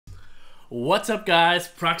What's up guys,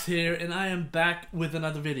 Prox here, and I am back with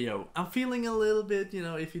another video. I'm feeling a little bit,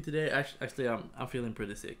 iffy today. Actually, I'm feeling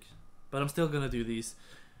pretty sick. But I'm still gonna do these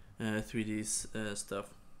 3D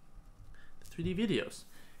stuff. 3D videos.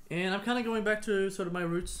 And I'm kind of going back to sort of my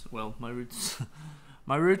roots. Well, my roots...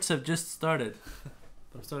 my roots have just started.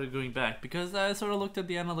 I've started going back because I sort of looked at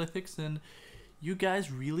the analytics and you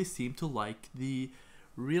guys really seem to like the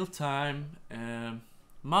real-time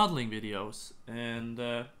modeling videos. And...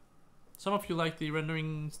 some of you like the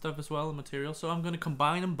rendering stuff as well, material, so I'm going to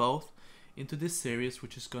combine them both into this series,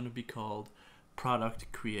 which is going to be called Product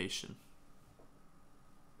Creation.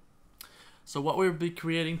 So what we'll be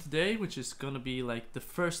creating today, which is going to be like the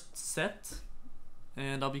first set,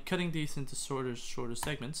 and I'll be cutting these into shorter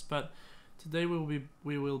segments, but today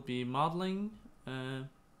we will be modeling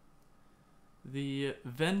the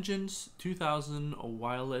Vengeance 2000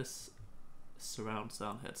 wireless surround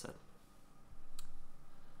sound headset.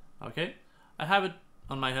 Okay, I have it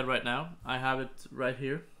on my head right now. I have it right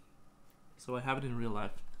here. So I have it in real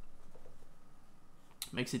life.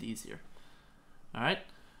 Makes it easier. Alright,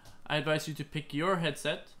 I advise you to pick your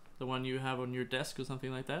headset, the one you have on your desk or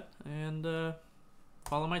something like that, and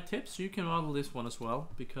follow my tips. You can model this one as well,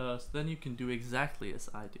 because then you can do exactly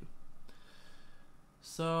as I do.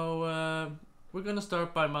 So we're gonna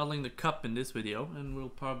start by modeling the cup in this video, and we'll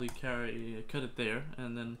probably cut it there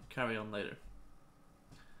and then carry on later.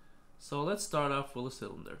 So let's start off with a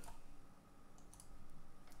cylinder.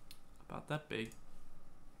 About that big.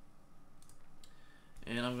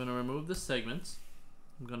 And I'm gonna remove the segments.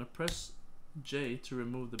 I'm gonna press J to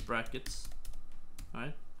remove the brackets.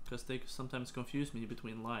 Alright? Because they sometimes confuse me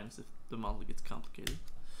between lines if the model gets complicated.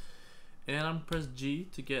 And I'm press G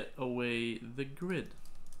to get away the grid.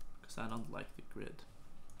 Because I don't like the grid.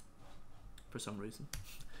 For some reason.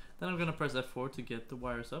 Then I'm gonna press F4 to get the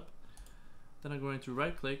wires up. Then I'm going to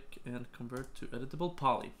right click and convert to Editable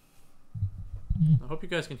Poly. I hope you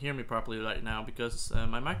guys can hear me properly right now because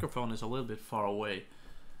my microphone is a little bit far away.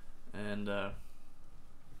 And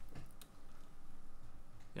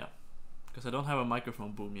yeah, because I don't have a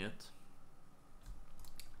microphone boom yet.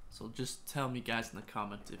 So just tell me guys in the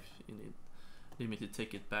comments if you need me to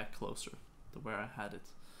take it back closer to where I had it.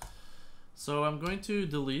 So I'm going to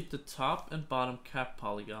delete the top and bottom cap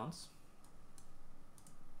polygons.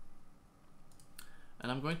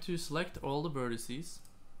 And I'm going to select all the vertices,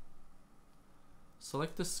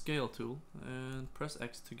 select the scale tool, and press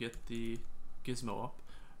X to get the gizmo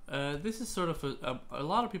up. This is sort of a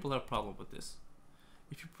lot of people have a problem with this.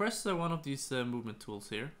 If you press one of these movement tools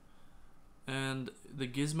here, and the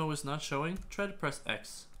gizmo is not showing, try to press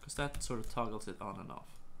X, because that sort of toggles it on and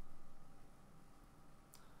off.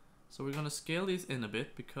 So we're going to scale these in a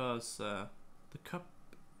bit, because the cup,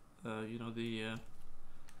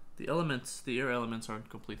 the elements, the air elements aren't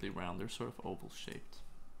completely round, they're sort of oval shaped.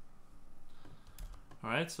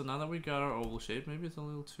 Alright, so now that we got our oval shape, maybe it's a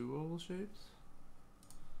little too oval shaped.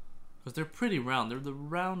 Because they're pretty round, they're the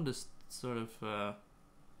roundest sort of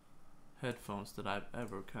headphones that I've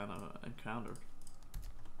ever kind of encountered.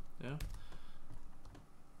 Yeah?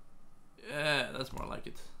 Yeah, that's more like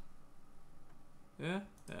it. Yeah?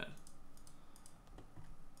 Yeah.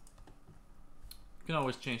 You can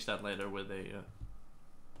always change that later with a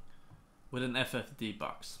with an FFD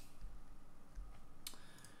box.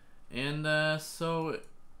 And so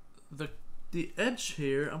the edge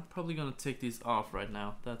here, I'm probably gonna take these off right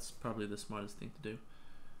now. That's probably the smartest thing to do.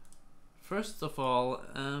 First of all,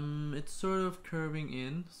 it's sort of curving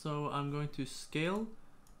in, so I'm going to scale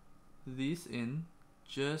these in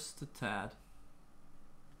just a tad.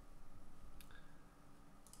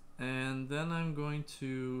 And then I'm going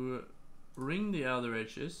to ring the outer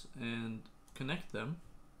edges and connect them.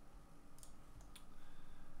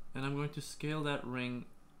 And I'm going to scale that ring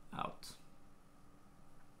out.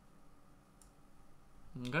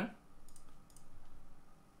 Okay?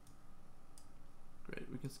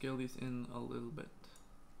 Great, we can scale these in a little bit.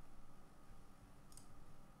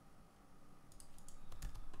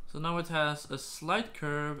 So now it has a slight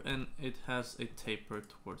curve and it has a taper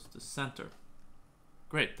towards the center.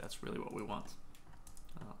 Great, that's really what we want.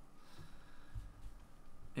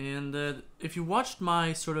 And if you watched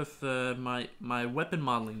my sort of my weapon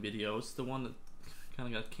modeling videos, the one that kind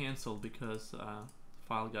of got canceled because the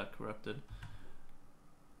file got corrupted,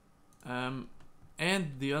 and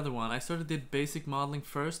the other one, I sort of did basic modeling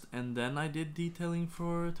first, and then I did detailing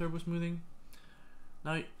for turbosmoothing.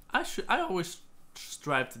 Now I always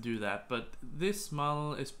strive to do that, but this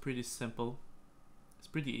model is pretty simple. It's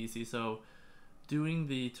pretty easy, so doing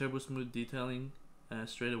the turbosmooth detailing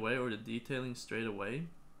straight away, or the detailing straight away,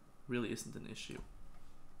 really isn't an issue.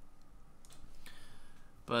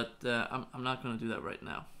 but I'm not going to do that right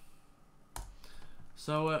now.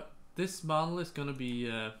 So this model is going to be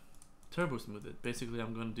Turbosmooth. Basically,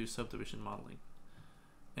 I'm going to do subdivision modeling.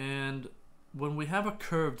 And when we have a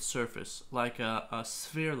curved surface, like a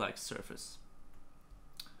sphere-like surface,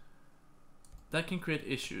 that can create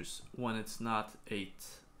issues when it's not 8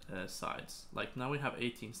 sides. Like now we have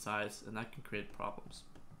 18 sides, and that can create problems.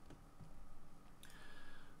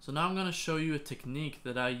 So now I'm going to show you a technique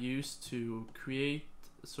that I use to create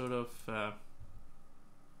sort of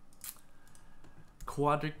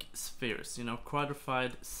quadric spheres, you know,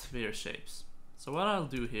 quadrified sphere shapes. So what I'll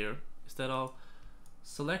do here is that I'll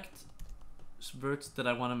select verts that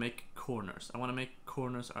I want to make corners. I want to make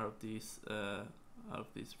corners out of these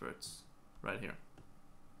verts right here.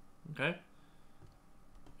 Okay?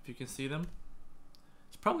 If you can see them.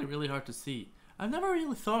 It's probably really hard to see. I've never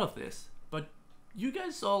really thought of this, but you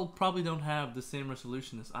guys all probably don't have the same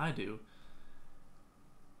resolution as I do.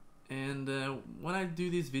 And when I do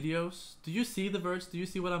these videos, do you see the verts? Do you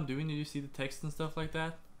see what I'm doing? Do you see the text and stuff like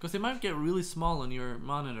that? Because they might get really small on your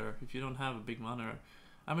monitor if you don't have a big monitor.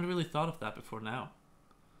 I haven't really thought of that before now.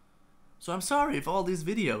 So I'm sorry if all these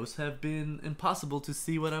videos have been impossible to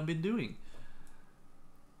see what I've been doing.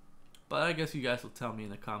 But I guess you guys will tell me in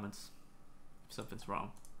the comments if something's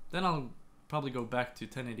wrong. Then I'll probably go back to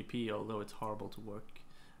 1080p, although it's horrible to work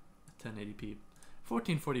at 1080p.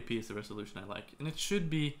 1440p is the resolution I like. And it should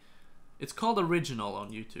be... It's called original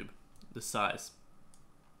on YouTube, the size.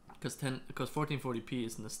 Because 1440p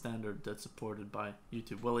isn't the standard that's supported by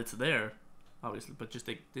YouTube. Well, it's there, obviously, but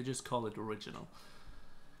they just call it original.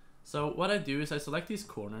 So what I do is I select these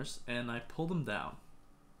corners and I pull them down.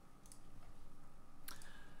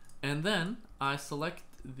 And then I select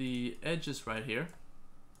the edges right here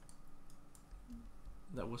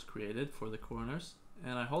that was created for the corners,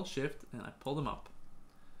 and I hold shift and I pull them up.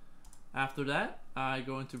 After that, I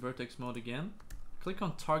go into vertex mode again, click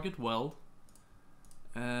on target weld,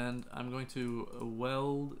 and I'm going to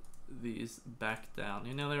weld these back down.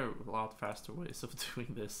 You know, there are a lot faster ways of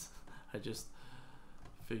doing this. I just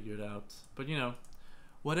figured out. But you know,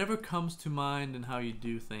 whatever comes to mind and how you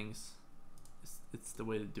do things, it's the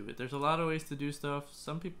way to do it. There's a lot of ways to do stuff.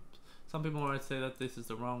 Some people might say that this is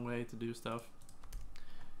the wrong way to do stuff.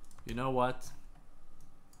 You know what?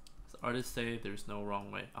 Artists say there's no wrong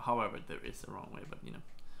way. However, there is a wrong way, but you know,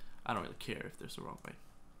 I don't really care if there's a wrong way.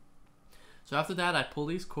 So after that, I pull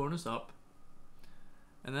these corners up,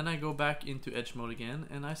 and then I go back into edge mode again,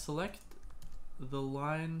 and I select the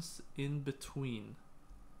lines in between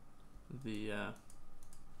the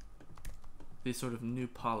these sort of new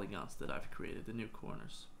polygons that I've created, the new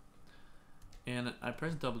corners. And I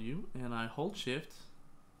press W, and I hold shift,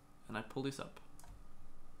 and I pull these up.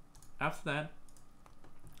 After that,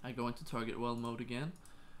 I go into target weld mode again,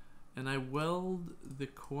 and I weld the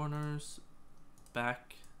corners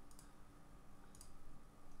back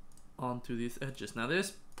onto these edges. Now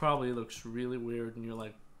this probably looks really weird and you're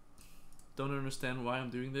like, don't understand why I'm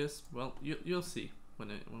doing this. Well, you'll see when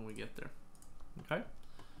we get there. Okay,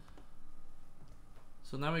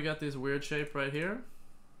 so now we got this weird shape right here,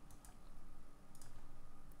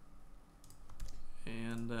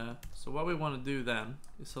 and so what we want to do then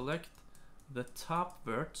is select the top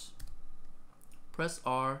vert, press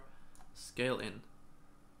R, scale in.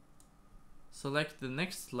 Select the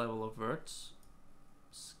next level of verts,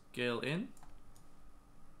 scale in,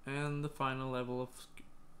 and the final level of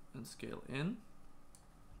and scale in.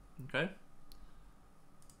 Okay,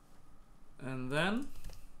 and then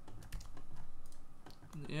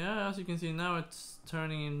yeah, as you can see now, it's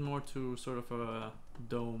turning in more to sort of a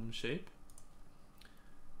dome shape.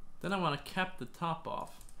 Then I want to cap the top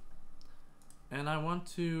off. And I want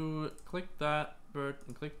to click that vert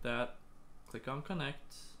and click that, click on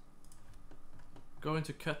connect, go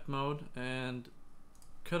into cut mode and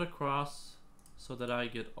cut across so that I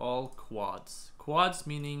get all quads. Quads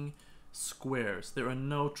meaning squares. There are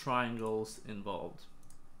no triangles involved.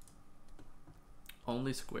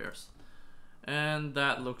 Only squares. And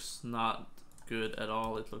that looks not good at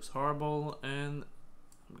all. It looks horrible, and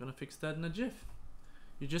I'm gonna fix that in a GIF.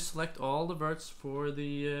 You just select all the verts for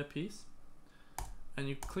the piece, and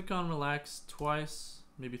you click on relax twice,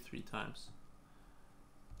 maybe 3 times.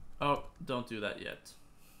 Oh, don't do that yet.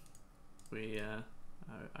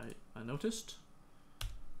 I noticed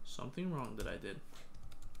something wrong that I did.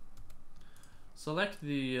 Select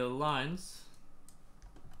the lines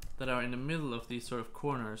that are in the middle of these sort of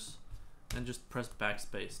corners and just press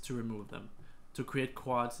backspace to remove them, to create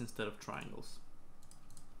quads instead of triangles.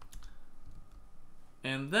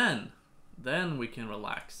 And then we can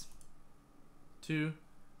relax 2-3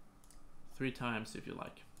 times if you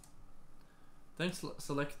like. Then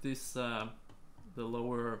select this the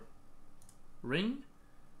lower ring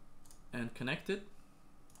and connect it.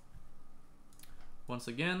 Once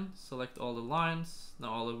again, select all the lines, now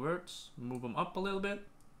all the words, move them up a little bit,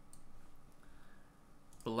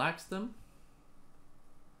 relax them,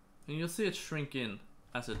 and you'll see it shrink in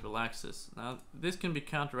as it relaxes. Now this can be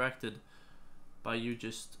counteracted by you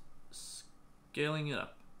just scaling it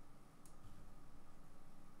up,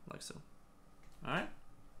 like so. Alright?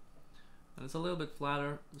 And it's a little bit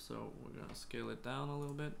flatter, so we're gonna scale it down a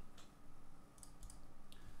little bit.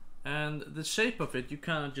 And the shape of it, you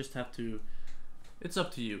kind of just have to, it's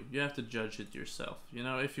up to you. You have to judge it yourself. You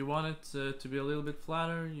know, if you want it to be a little bit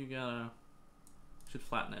flatter, you should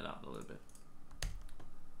flatten it out a little bit.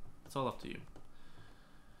 It's all up to you.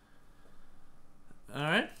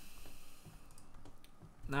 Alright.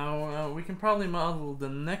 Now we can probably model the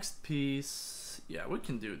next piece. Yeah, we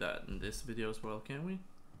can do that in this video as well, can't we?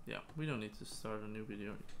 Yeah, we don't need to start a new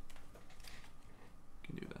video. We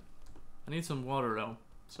can do that. I need some water though,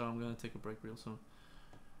 so I'm gonna take a break real soon.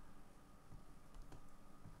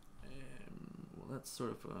 Well, that's sort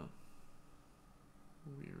of a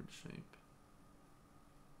weird shape.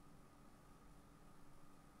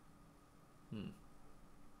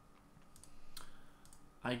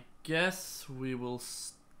 I guess we will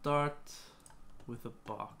start with a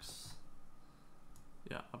box.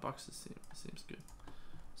 Yeah, a box seems good.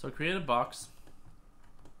 So create a box.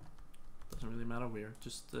 Doesn't really matter where.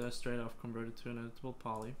 Just straight off convert it to an editable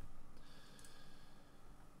poly.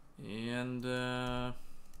 And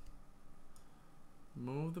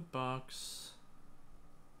move the box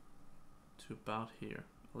to about here.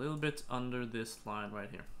 A little bit under this line right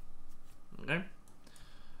here. Okay?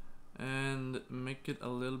 And make it a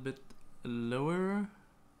little bit lower.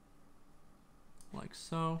 Like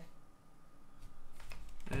so.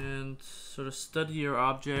 And sort of study your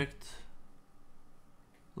object.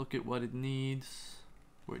 Look at what it needs,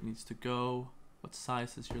 where it needs to go, what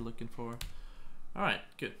sizes you're looking for. Alright,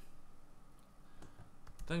 good.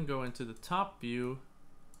 Then go into the top view,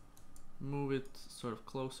 move it sort of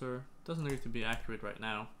closer. Doesn't need to be accurate right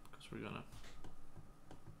now because we're gonna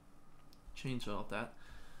change all of that.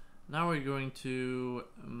 Now we're going to,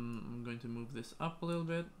 I'm going to move this up a little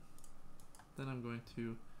bit. Then I'm going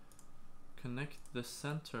to connect the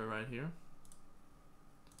center right here.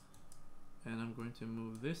 And I'm going to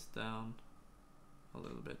move this down a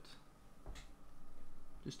little bit.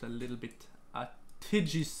 Just a little bit, a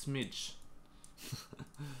tidgy smidge.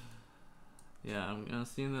 Yeah, I'm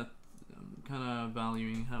seeing that, I'm kind of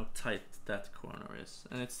valuing how tight that corner is.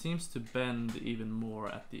 And it seems to bend even more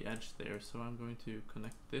at the edge there, so I'm going to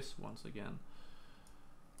connect this once again.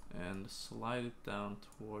 And slide it down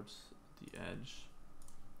towards the edge.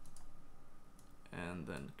 And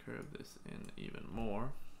then curve this in even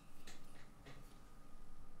more.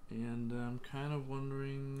 And I'm kind of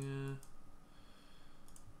wondering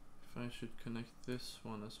if I should connect this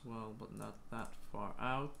one as well, but not that far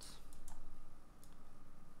out.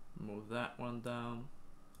 Move that one down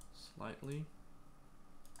slightly.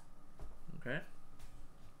 Okay.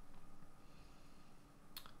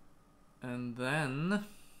 And then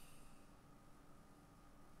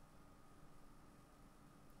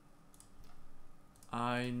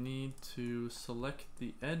I need to select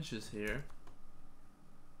the edges here.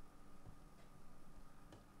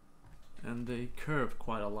 And they curve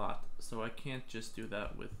quite a lot, so I can't just do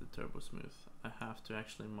that with the Turbosmooth. I have to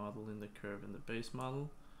actually model in the curve in the base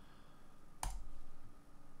model.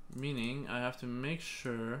 Meaning I have to make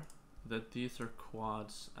sure that these are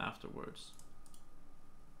quads afterwards.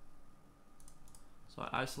 So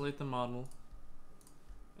I isolate the model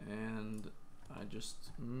and I just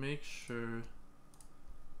make sure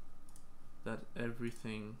that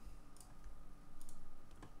everything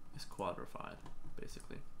is quadrified,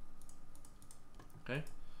 basically. Okay,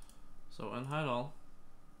 so unhide all,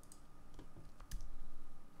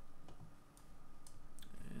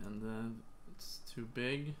 and then it's too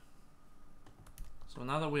big. So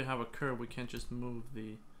now that we have a curve, we can't just move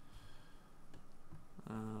the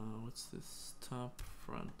what's this, top,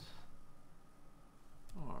 front,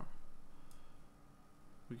 or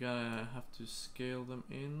we gotta have to scale them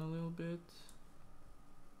in a little bit,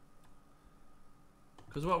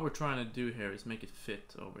 because what we're trying to do here is make it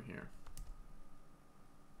fit over here.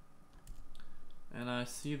 And I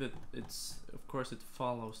see that it's, of course, it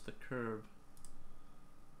follows the curve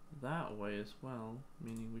that way as well,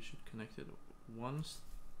 meaning we should connect it once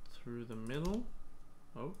through the middle.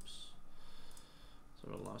 Oops.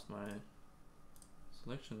 So I lost my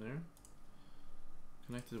selection there.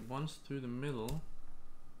 Connect it once through the middle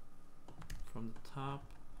from the top.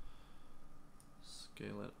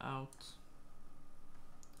 Scale it out.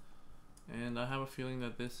 And I have a feeling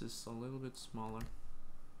that this is a little bit smaller.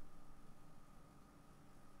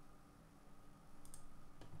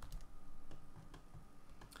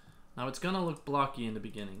 Now it's gonna look blocky in the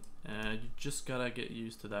beginning. You just gotta get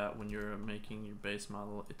used to that when you're making your base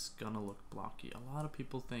model. It's gonna look blocky. A lot of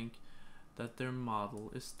people think that their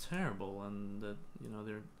model is terrible and that, you know,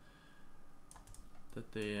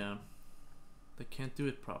 they can't do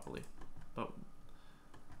it properly. But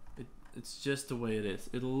it's just the way it is.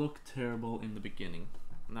 It'll look terrible in the beginning.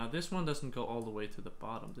 Now this one doesn't go all the way to the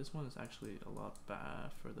bottom. This one is actually a lot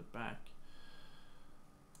further back,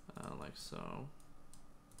 like so.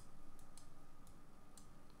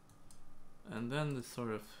 And then the sort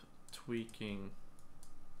of tweaking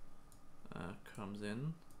comes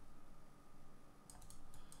in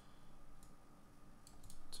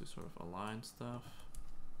to sort of align stuff.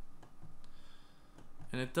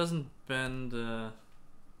 And it doesn't bend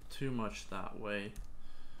too much that way,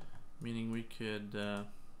 meaning we could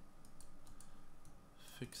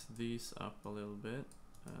fix these up a little bit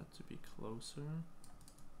to be closer.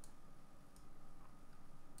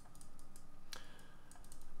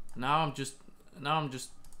 Now I'm just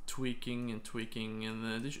tweaking and tweaking,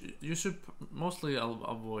 and you should mostly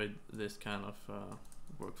avoid this kind of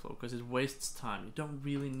workflow because it wastes time. You don't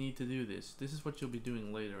really need to do this. This is what you'll be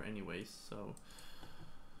doing later anyways, so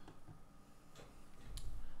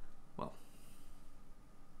well,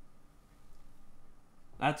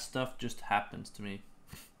 that stuff just happens to me.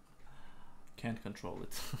 Can't control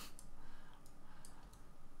it.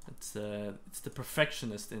 It's the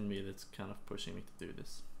perfectionist in me that's kind of pushing me to do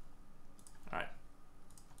this. Alright.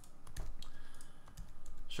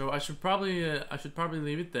 So I should probably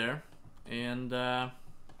leave it there and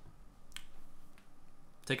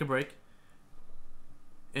take a break.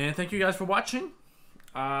 And thank you guys for watching.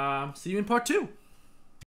 See you in part 2.